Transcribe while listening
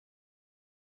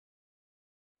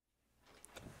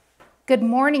Good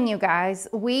morning, you guys.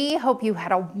 We hope you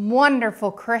had a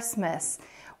wonderful Christmas.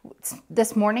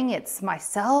 This morning, it's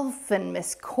myself and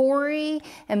Miss Corey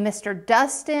and Mr.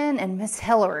 Dustin and Miss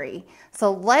Hillary.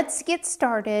 So let's get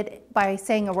started by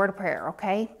saying a word of prayer,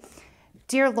 okay?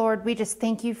 Dear Lord, we just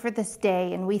thank you for this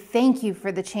day, and we thank you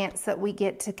for the chance that we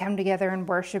get to come together and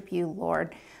worship you,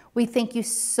 Lord. We thank you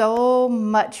so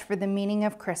much for the meaning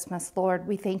of Christmas, Lord.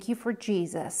 We thank you for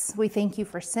Jesus. We thank you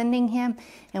for sending him,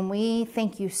 and we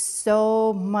thank you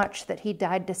so much that he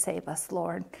died to save us,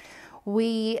 Lord.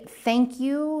 We thank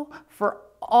you for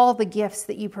all the gifts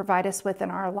that you provide us with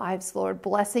in our lives, Lord,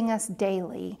 blessing us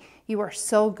daily. You are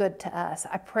so good to us.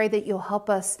 I pray that you'll help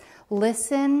us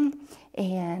listen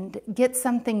and get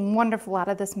something wonderful out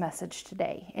of this message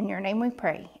today. In your name we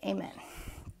pray, amen.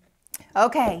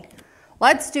 Okay.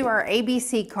 Let's do our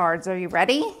ABC cards. Are you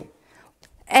ready?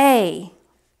 A,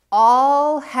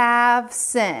 all have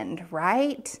sinned,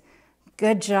 right?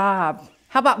 Good job.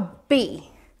 How about B?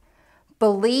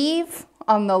 Believe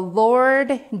on the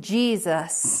Lord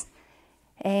Jesus.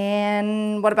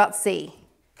 And what about C?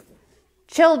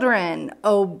 Children,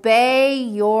 obey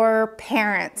your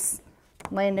parents.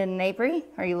 Landon and Avery,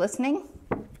 are you listening?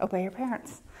 Obey your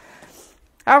parents.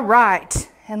 All right,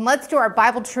 and let's do our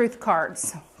Bible truth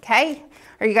cards, okay?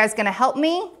 Are you guys going to help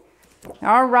me?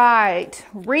 All right.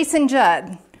 Reese and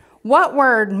Judd. What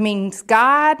word means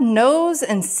God knows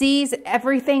and sees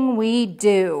everything we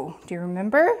do? Do you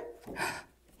remember?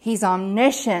 He's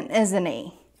omniscient, isn't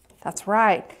he? That's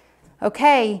right.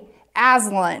 Okay.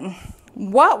 Aslan.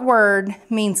 What word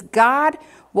means God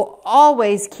will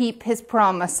always keep his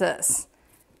promises?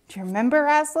 Do you remember,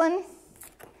 Aslan?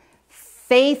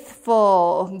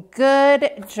 Faithful.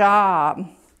 Good job.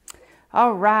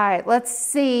 All right, let's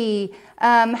see.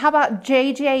 How about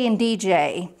JJ and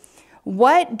DJ?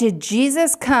 What did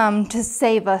Jesus come to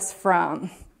save us from?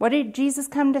 What did Jesus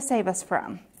come to save us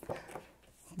from?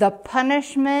 The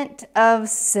punishment of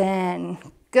sin.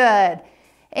 Good.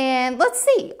 And let's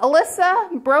see.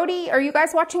 Alyssa, Brody, are you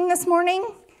guys watching this morning?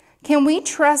 Can we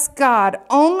trust God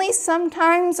only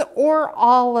sometimes or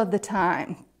all of the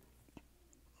time?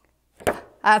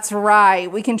 That's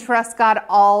right. We can trust God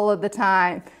all of the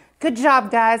time. Good job,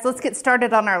 guys. Let's get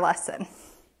started on our lesson.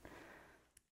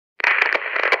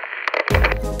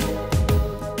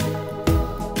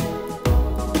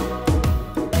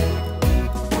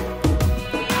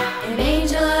 An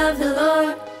angel of the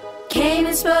Lord came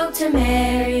and spoke to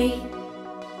Mary.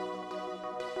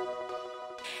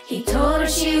 He told her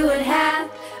she would have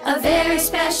a very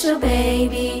special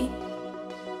baby.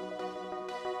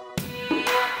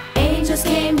 Angels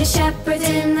came to shepherds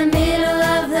in the middle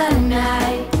of the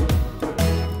night.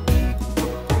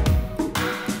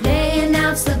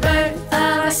 The birth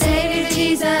of our Savior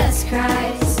Jesus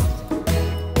Christ.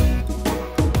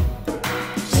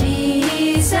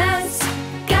 Jesus,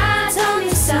 God's only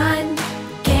Son,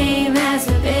 came as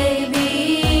a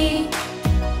baby.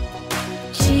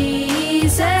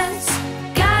 Jesus,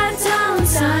 God's own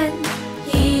Son,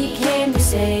 he came to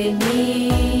save me.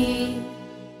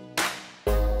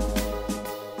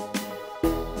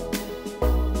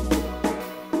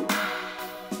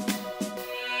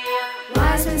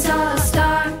 Wise men saw a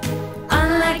star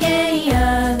unlike any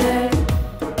other.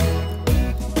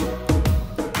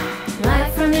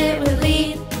 Light from it would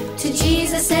lead to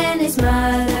Jesus and his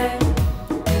mother.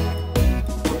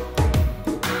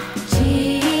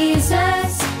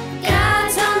 Jesus,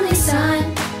 God's only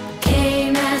Son,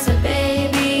 came as a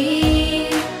baby.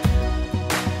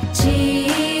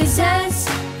 Jesus,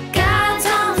 God's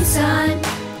own Son,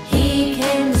 he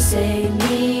came to save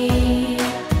me.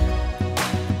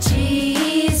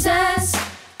 Jesus,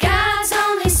 God's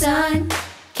only Son,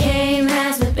 came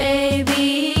as a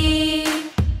baby.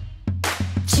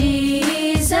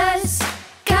 Jesus,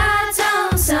 God's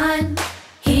own Son,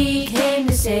 he came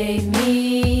to save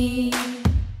me.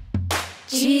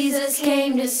 Jesus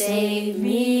came to save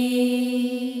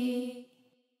me.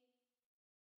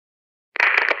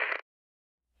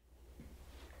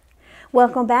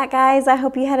 Welcome back, guys. I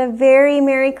hope you had a very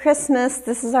Merry Christmas.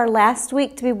 This is our last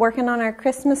week to be working on our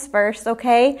Christmas verse,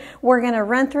 okay? We're going to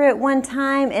run through it one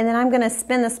time, and then I'm going to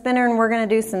spin the spinner, and we're going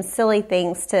to do some silly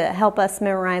things to help us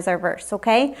memorize our verse,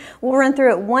 okay? We'll run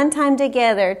through it one time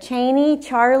together. Cheney,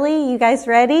 Charlie, you guys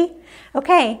ready?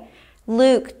 Okay.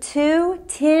 Luke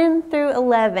 2:10 through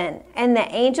 11. And the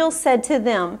angel said to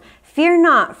them, Fear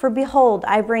not, for behold,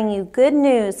 I bring you good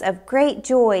news of great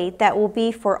joy that will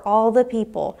be for all the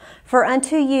people. For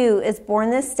unto you is born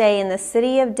this day in the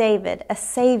city of David a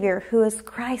Savior who is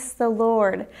Christ the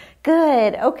Lord.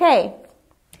 Good. Okay.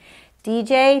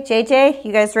 DJ, JJ,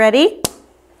 you guys ready?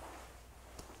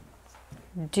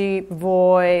 deep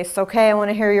voice. Okay, I want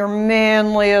to hear your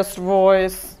manliest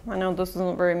voice. I know this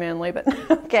isn't very manly, but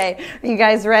okay. Are you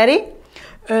guys ready?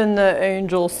 And the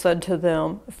angel said to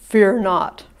them, "Fear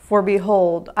not, for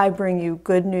behold, I bring you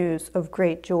good news of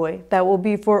great joy that will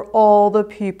be for all the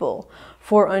people.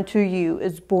 For unto you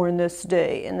is born this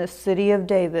day in the city of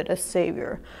David a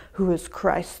Savior, who is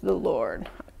Christ the Lord."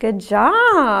 Good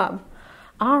job.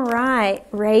 All right,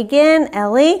 Reagan,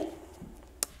 Ellie.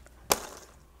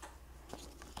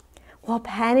 While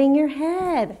patting your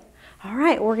head. All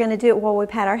right, we're going to do it while we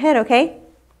pat our head, okay?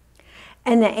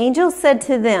 And the angel said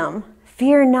to them,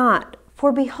 "Fear not,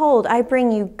 for behold, I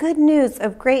bring you good news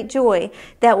of great joy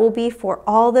that will be for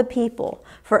all the people.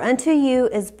 For unto you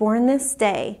is born this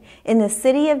day in the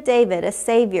city of David a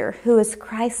Savior, who is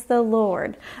Christ the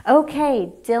Lord."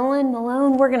 Okay, Dylan,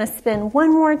 Malone, we're going to spin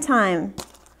one more time.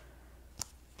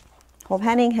 While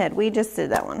patting head, we just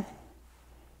did that one.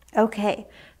 Okay,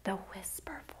 the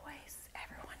whisper voice.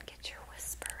 Everyone get your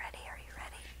whisper ready. Are you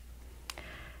ready?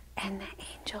 And the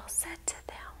angel said to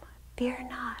them, "Fear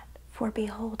not, for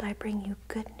behold, I bring you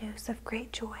good news of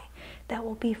great joy that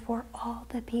will be for all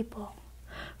the people.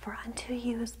 For unto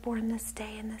you is born this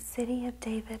day in the city of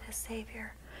David a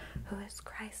Savior, who is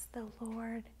Christ the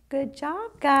Lord." Good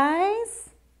job, guys.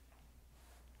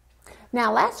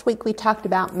 Now, last week we talked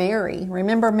about Mary.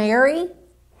 Remember Mary?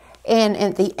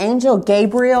 And the angel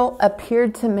Gabriel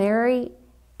appeared to Mary,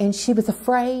 and she was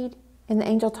afraid. And the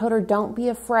angel told her, "Don't be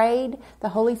afraid. The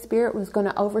Holy Spirit was going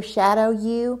to overshadow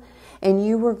you, and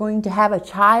you were going to have a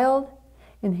child,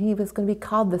 and he was going to be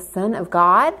called the Son of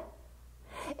God."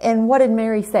 And what did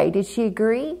Mary say? Did she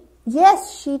agree?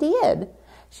 Yes, she did.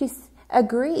 She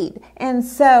agreed. And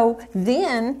so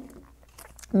then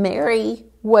Mary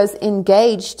was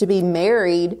engaged to be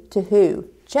married to who?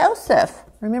 Joseph.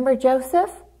 Remember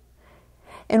Joseph?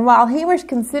 And while he was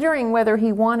considering whether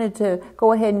he wanted to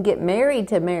go ahead and get married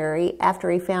to Mary after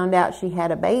he found out she had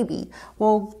a baby,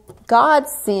 well, God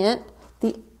sent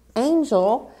the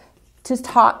angel to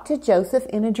talk to Joseph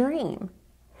in a dream.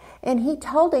 And he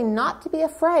told him not to be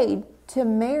afraid to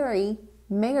marry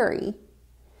Mary,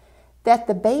 that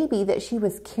the baby that she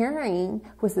was carrying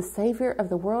was the Savior of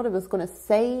the world. It was going to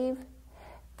save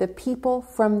the people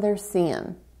from their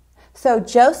sin. So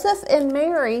Joseph and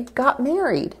Mary got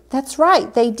married. That's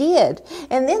right, they did.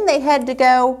 And then they had to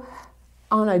go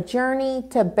on a journey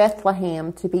to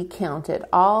Bethlehem to be counted.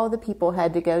 All the people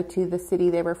had to go to the city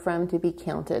they were from to be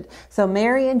counted. So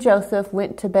Mary and Joseph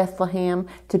went to Bethlehem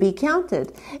to be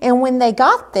counted. And when they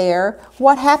got there,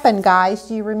 what happened, guys?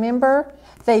 Do you remember?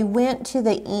 They went to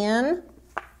the inn.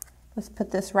 Let's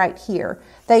put this right here.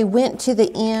 They went to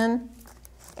the inn.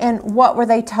 And what were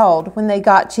they told when they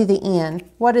got to the inn?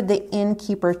 What did the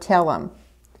innkeeper tell them?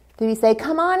 Did he say,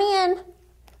 "Come on in,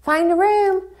 find a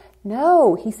room"?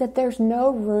 No, he said there's no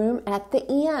room at the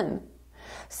inn.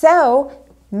 So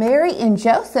Mary and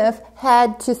Joseph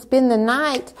had to spend the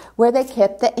night where they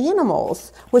kept the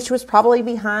animals, which was probably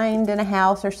behind in a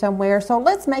house or somewhere. So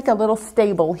let's make a little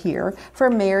stable here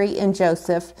for Mary and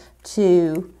Joseph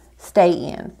to stay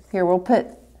in. Here, we'll put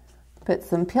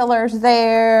some pillars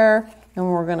there, and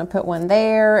we're going to put one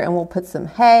there, and we'll put some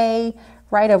hay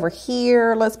right over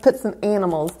here. Let's put some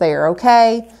animals there,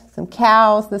 okay? Some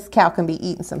cows. This cow can be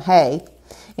eating some hay.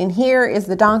 And here is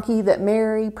the donkey that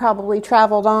Mary probably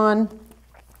traveled on.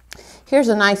 Here's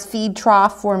a nice feed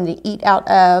trough for him to eat out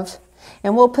of.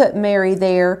 And we'll put Mary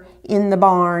there in the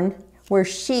barn where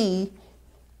she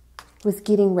was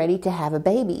getting ready to have a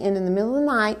baby. And in the middle of the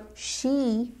night,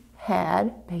 she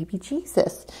had baby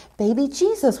Jesus. Baby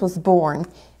Jesus was born.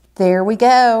 There we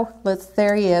go.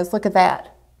 There he is. Look at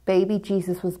that. Baby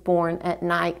Jesus was born at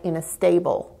night in a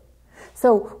stable.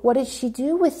 So what did she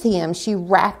do with him? She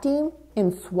wrapped him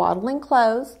in swaddling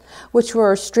clothes, which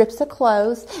were strips of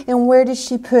clothes. And where did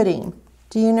she put him?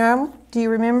 Do you know? Do you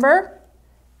remember?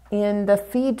 In the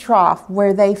feed trough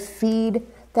where they feed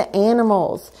the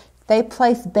animals. They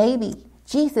placed baby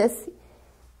Jesus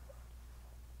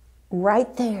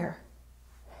right there.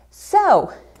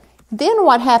 So then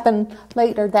what happened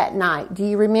later that night? Do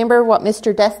you remember what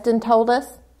Mr. Destin told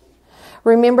us?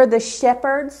 Remember the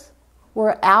shepherds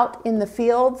were out in the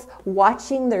fields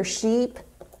watching their sheep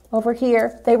over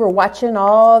here. They were watching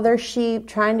all their sheep,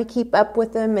 trying to keep up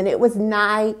with them, and it was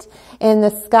night in the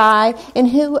sky. And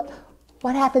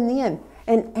what happened then?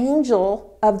 An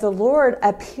angel of the Lord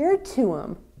appeared to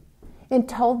them and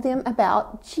told them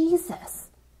about Jesus.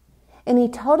 And he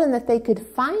told them that they could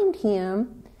find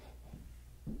him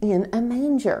in a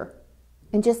manger.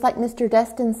 And just like Mr.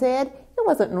 Destin said, it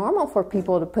wasn't normal for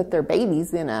people to put their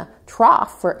babies in a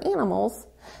trough for animals.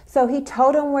 So he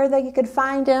told them where they could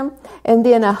find him. And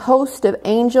then a host of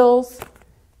angels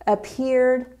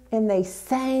appeared and they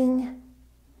sang.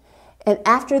 And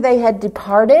after they had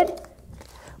departed,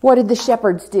 what did the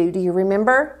shepherds do? Do you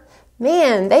remember?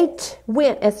 Man, they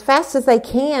went as fast as they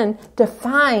can to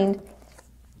find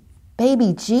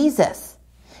baby Jesus.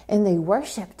 And they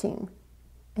worshiped him.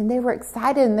 And they were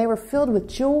excited and they were filled with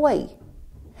joy.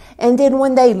 And then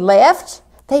when they left,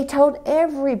 they told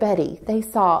everybody they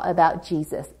saw about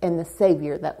Jesus and the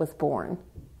Savior that was born.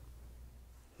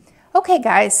 Okay,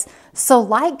 guys, so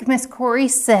like Miss Corey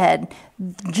said,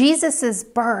 Jesus'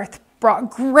 birth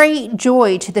brought great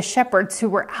joy to the shepherds who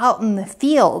were out in the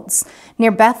fields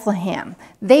near Bethlehem.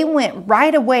 They went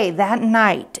right away that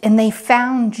night and they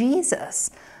found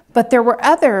Jesus. But there were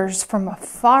others from a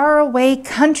faraway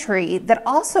country that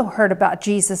also heard about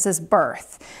Jesus'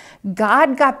 birth.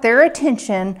 God got their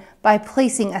attention by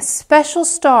placing a special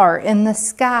star in the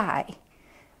sky.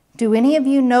 Do any of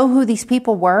you know who these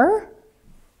people were?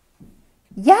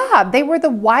 Yeah, they were the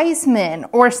wise men,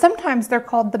 or sometimes they're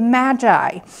called the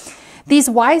Magi. These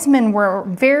wise men were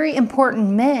very important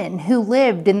men who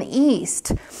lived in the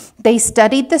East. They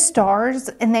studied the stars,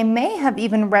 and they may have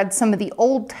even read some of the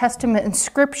Old Testament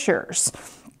scriptures.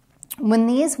 When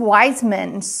these wise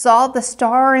men saw the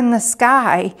star in the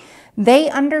sky, they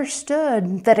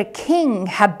understood that a king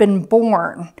had been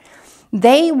born.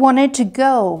 They wanted to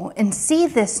go and see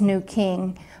this new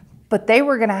king, but they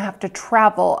were going to have to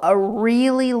travel a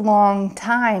really long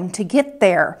time to get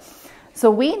there. So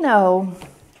we know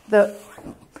that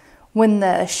when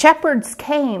the shepherds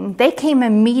came, they came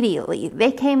immediately.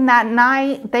 They came that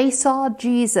night, they saw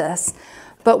Jesus.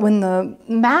 But when the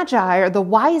Magi or the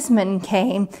wise men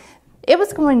came, it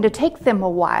was going to take them a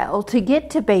while to get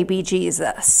to baby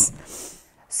Jesus.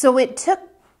 So it took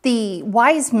the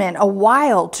wise men a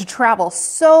while to travel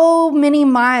so many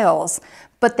miles,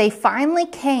 but they finally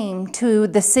came to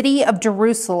the city of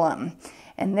Jerusalem.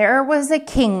 And there was a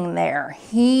king there.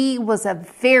 He was a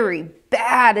very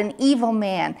bad and evil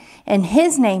man, and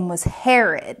his name was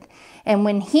Herod. And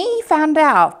when he found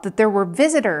out that there were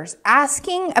visitors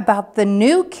asking about the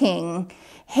new king,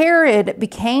 Herod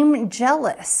became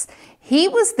jealous. He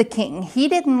was the king. He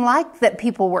didn't like that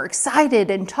people were excited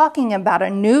and talking about a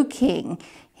new king.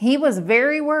 He was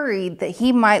very worried that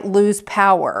he might lose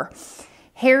power.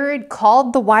 Herod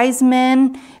called the wise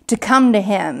men to come to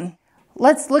him.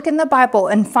 Let's look in the Bible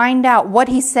and find out what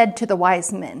he said to the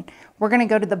wise men. We're going to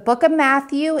go to the book of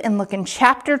Matthew and look in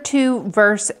chapter 2,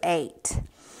 verse 8.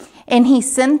 And he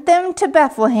sent them to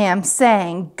Bethlehem,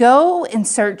 saying, "Go and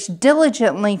search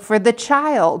diligently for the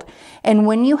child, and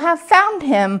when you have found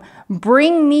him,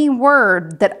 bring me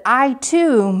word that I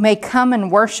too may come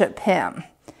and worship him."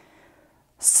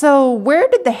 So where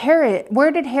did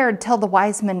Herod tell the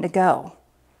wise men to go?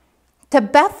 To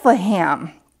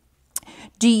Bethlehem.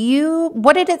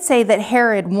 What did it say that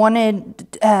Herod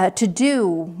wanted to do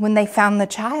when they found the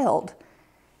child?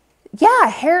 Yeah,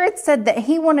 Herod said that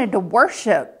he wanted to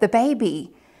worship the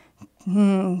baby.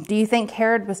 Do you think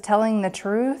Herod was telling the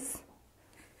truth?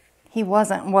 He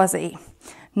wasn't, was he?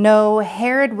 No,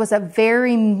 Herod was a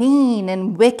very mean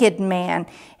and wicked man,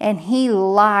 and he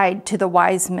lied to the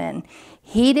wise men.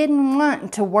 He didn't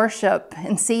want to worship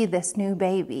and see this new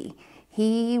baby.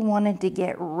 He wanted to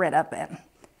get rid of him.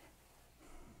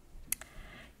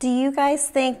 Do you guys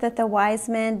think that the wise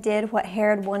men did what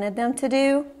Herod wanted them to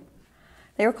do?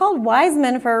 They were called wise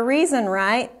men for a reason,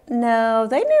 right? No,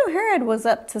 they knew Herod was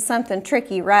up to something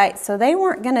tricky, right? So they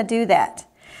weren't going to do that.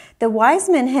 The wise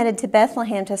men headed to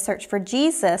Bethlehem to search for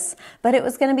Jesus, but it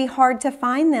was going to be hard to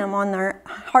find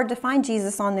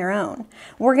Jesus on their own.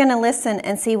 We're going to listen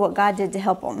and see what God did to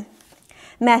help them.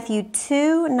 Matthew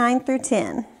 2, 9 through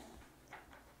 10.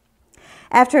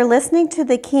 After listening to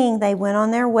the king, they went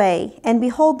on their way, and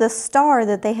behold, the star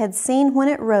that they had seen when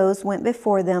it rose went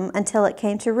before them until it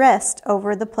came to rest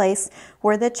over the place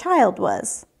where the child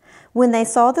was. When they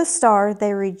saw the star,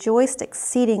 they rejoiced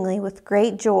exceedingly with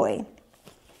great joy.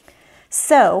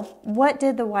 So, what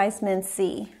did the wise men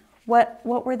see? What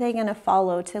were they going to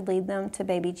follow to lead them to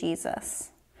baby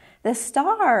Jesus? The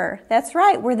star. That's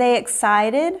right. Were they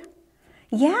excited?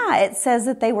 Yeah, it says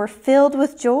that they were filled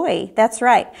with joy. That's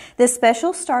right. This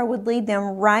special star would lead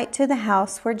them right to the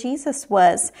house where Jesus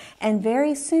was, and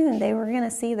very soon they were going to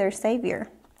see their Savior.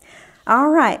 All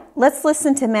right, let's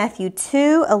listen to Matthew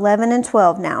 2, 11 and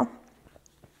 12 now.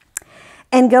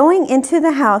 And going into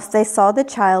the house, they saw the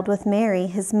child with Mary,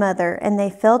 his mother, and they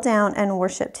fell down and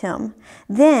worshipped him.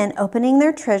 Then, opening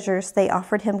their treasures, they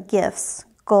offered him gifts,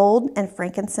 gold and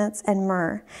frankincense and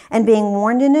myrrh. And being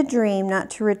warned in a dream not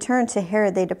to return to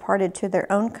Herod, they departed to their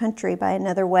own country by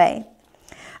another way.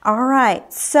 All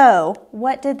right, so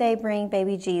what did they bring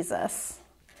baby Jesus?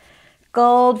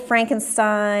 Gold, frankincense,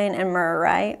 and myrrh,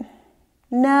 right?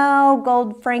 No,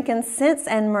 gold, frankincense,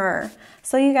 and myrrh.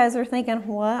 So you guys are thinking,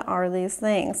 what are these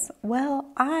things?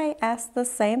 Well, I asked the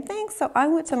same thing. So I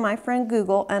went to my friend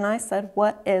Google and I said,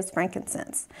 what is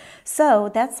frankincense?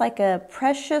 So that's like a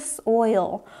precious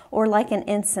oil or like an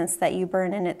incense that you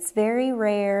burn, and it's very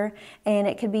rare, and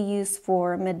it could be used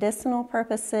for medicinal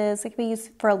purposes. It could be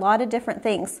used for a lot of different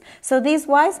things. So these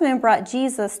wise men brought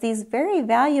Jesus these very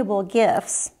valuable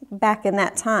gifts back in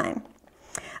that time.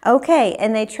 Okay,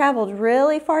 and they traveled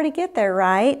really far to get there,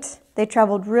 right? They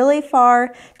traveled really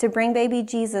far to bring baby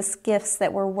Jesus gifts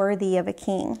that were worthy of a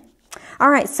king.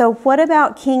 All right, so what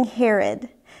about King Herod?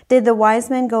 Did the wise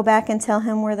men go back and tell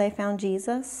him where they found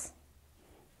Jesus?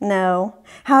 No.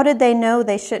 How did they know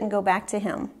they shouldn't go back to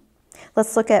him?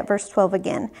 Let's look at verse 12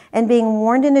 again. And being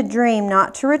warned in a dream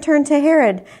not to return to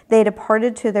Herod, they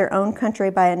departed to their own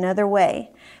country by another way.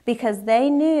 Because they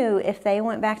knew if they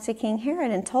went back to King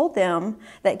Herod and told them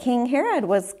that King Herod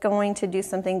was going to do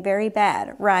something very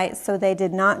bad, right? So they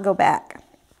did not go back.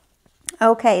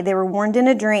 Okay, they were warned in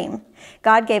a dream.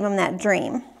 God gave them that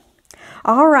dream.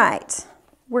 All right,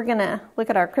 we're going to look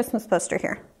at our Christmas poster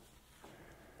here.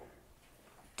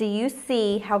 Do you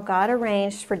see how God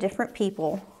arranged for different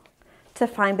people to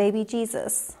find baby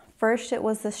Jesus? First, it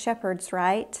was the shepherds,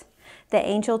 right? The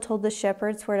angel told the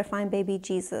shepherds where to find baby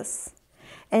Jesus.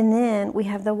 And then we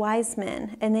have the wise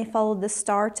men, and they followed the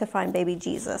star to find baby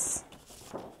Jesus.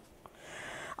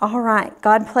 All right,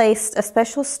 God placed a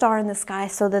special star in the sky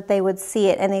so that they would see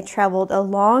it, and they traveled a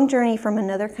long journey from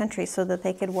another country so that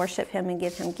they could worship him and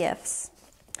give him gifts.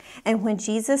 And when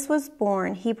Jesus was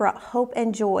born, he brought hope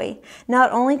and joy,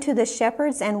 not only to the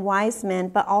shepherds and wise men,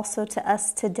 but also to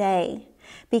us today.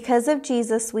 Because of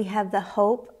Jesus, we have the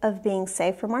hope of being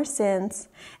saved from our sins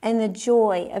and the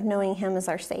joy of knowing him as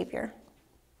our Savior.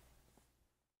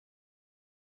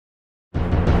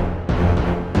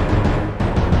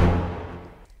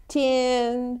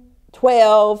 10,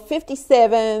 12,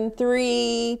 57,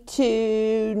 3,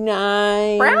 2,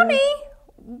 9. Brownie,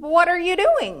 what are you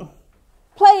doing?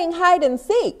 Playing hide and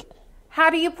seek. How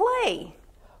do you play?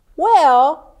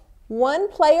 Well, one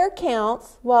player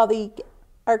counts while the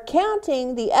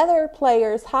other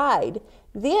players hide.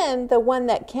 Then the one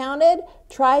that counted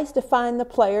tries to find the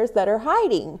players that are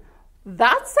hiding.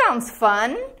 That sounds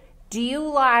fun. Do you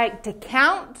like to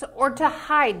count or to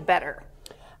hide better?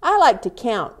 I like to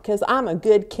count because I'm a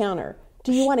good counter.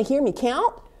 Do you want to hear me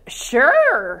count?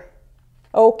 Sure.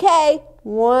 Okay.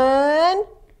 1,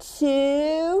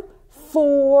 2,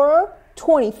 4,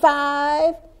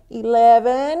 25,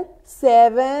 11,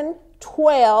 7,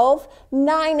 12,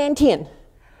 9, and 10.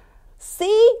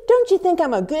 See, don't you think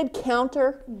I'm a good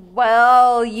counter?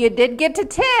 Well, you did get to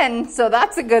 10, so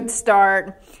that's a good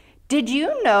start. Did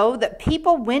you know that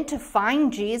people went to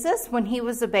find Jesus when he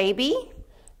was a baby?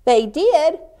 They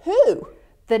did? Who?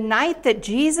 The night that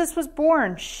Jesus was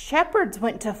born, shepherds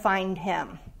went to find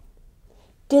him.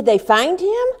 Did they find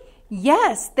him?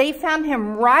 Yes, they found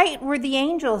him right where the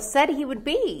angel said he would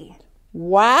be.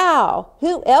 Wow.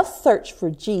 Who else searched for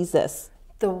Jesus?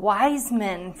 The wise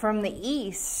men from the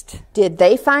east. Did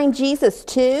they find Jesus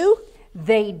too?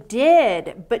 They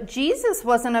did, but Jesus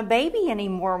wasn't a baby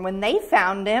anymore when they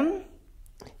found him.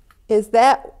 Is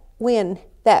that when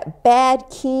that bad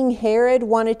King Herod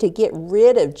wanted to get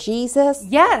rid of Jesus?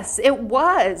 Yes, it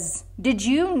was. Did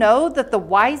you know that the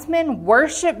wise men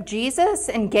worshiped Jesus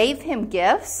and gave him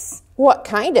gifts? What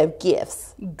kind of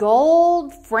gifts?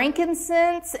 Gold,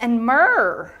 frankincense, and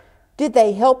myrrh. Did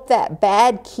they help that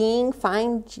bad king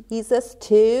find Jesus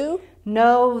too?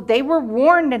 No, they were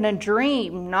warned in a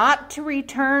dream not to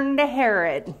return to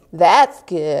Herod. That's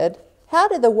good. How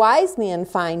did the wise men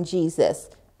find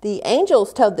Jesus? The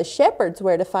angels told the shepherds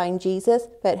where to find Jesus,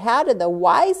 but how did the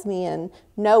wise men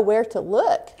know where to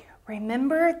look?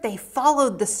 Remember, they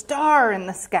followed the star in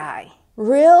the sky.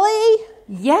 Really?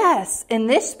 Yes, and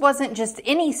this wasn't just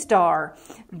any star.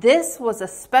 This was a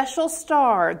special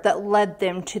star that led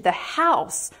them to the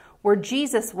house where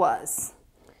Jesus was.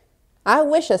 I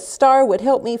wish a star would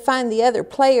help me find the other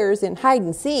players in hide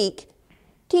and seek.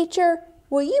 Teacher,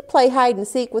 will you play hide and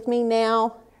seek with me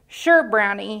now? Sure,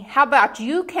 Brownie. How about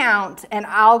you count and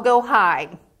I'll go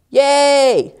hide?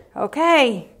 Yay!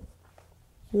 Okay.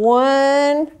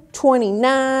 1,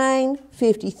 29,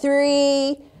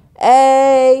 53,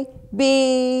 A,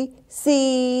 B,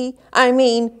 C,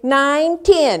 9,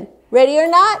 10. Ready or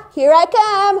not, here I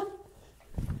come.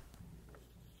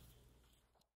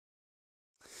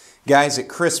 Guys, at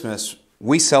Christmas,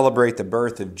 we celebrate the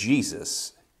birth of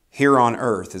Jesus here on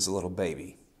earth as a little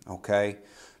baby, okay?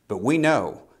 But we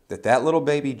know that little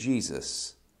baby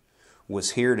Jesus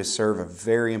was here to serve a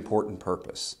very important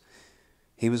purpose.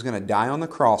 He was going to die on the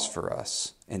cross for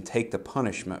us and take the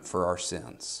punishment for our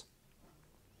sins.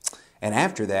 And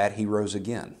after that, He rose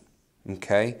again.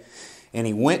 Okay? And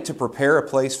He went to prepare a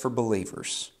place for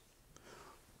believers.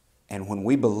 And when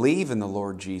we believe in the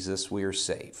Lord Jesus, we are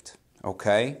saved.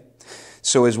 Okay?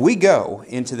 So as we go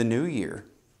into the new year,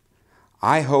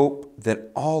 I hope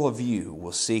that all of you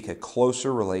will seek a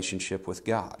closer relationship with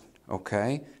God.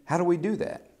 Okay? How do we do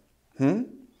that?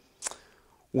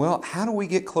 Well, how do we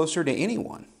get closer to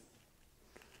anyone?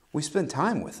 We spend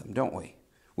time with them, don't we?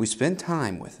 We spend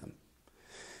time with them.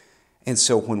 And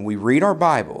so when we read our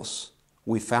Bibles,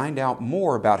 we find out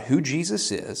more about who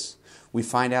Jesus is. We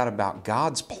find out about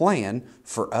God's plan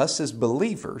for us as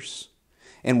believers.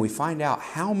 And we find out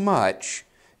how much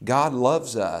God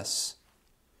loves us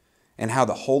and how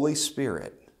the Holy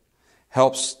Spirit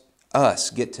helps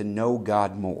us get to know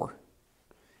God more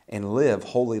and live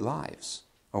holy lives.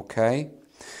 Okay?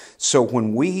 So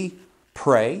when we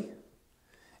pray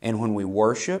and when we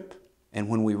worship and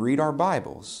when we read our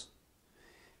Bibles,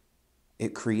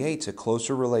 it creates a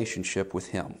closer relationship with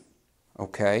Him.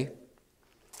 Okay?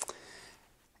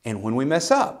 And when we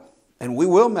mess up, and we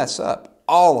will mess up,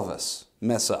 all of us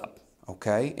mess up.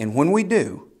 Okay? And when we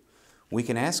do, we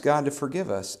can ask God to forgive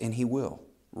us, and He will.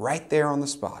 Right there on the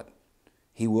spot.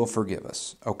 He will forgive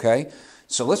us. Okay?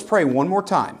 So let's pray one more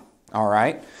time. All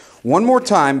right? One more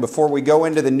time before we go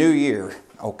into the new year.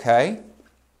 Okay?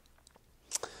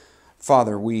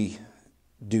 Father, we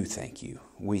do thank You.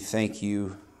 We thank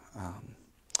You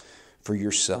for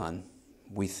Your Son.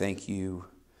 We thank You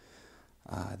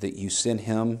that You sent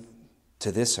Him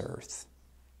to this earth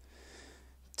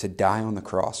to die on the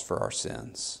cross for our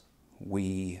sins.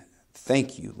 We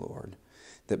thank You, Lord,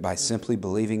 that by simply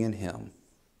believing in Him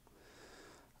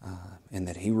and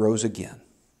that He rose again,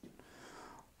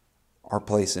 our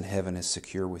place in heaven is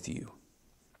secure with You.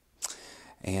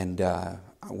 And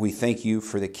we thank You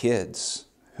for the kids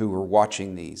who are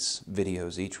watching these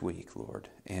videos each week, Lord.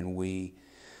 And we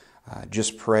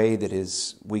just pray that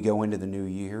as we go into the new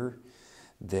year,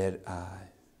 that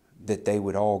they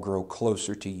would all grow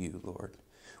closer to You, Lord.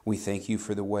 We thank You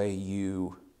for the way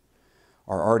You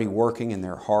are already working in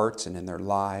their hearts and in their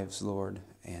lives, Lord,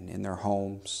 and in their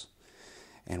homes.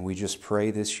 And we just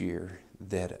pray this year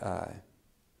that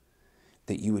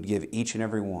You would give each and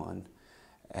every one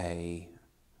a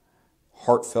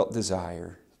heartfelt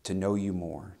desire to know You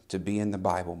more, to be in the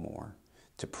Bible more,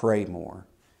 to pray more,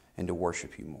 and to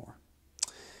worship You more.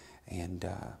 And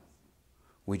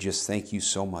we just thank You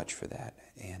so much for that.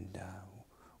 And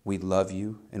we love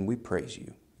You and we praise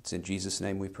You. It's in Jesus'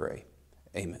 name we pray.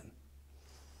 Amen.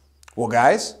 Well,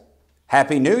 guys,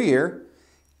 Happy New Year,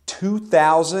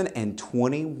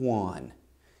 2021.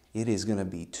 It is going to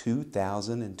be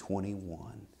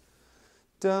 2021.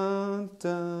 Dun,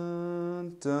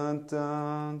 dun, dun,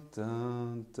 dun,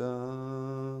 dun,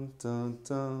 dun, dun,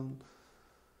 dun.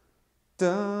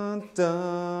 Dun,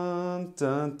 dun,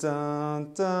 dun,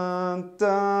 dun, dun,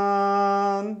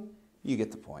 dun. You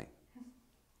get the point.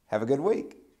 Have a good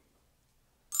week.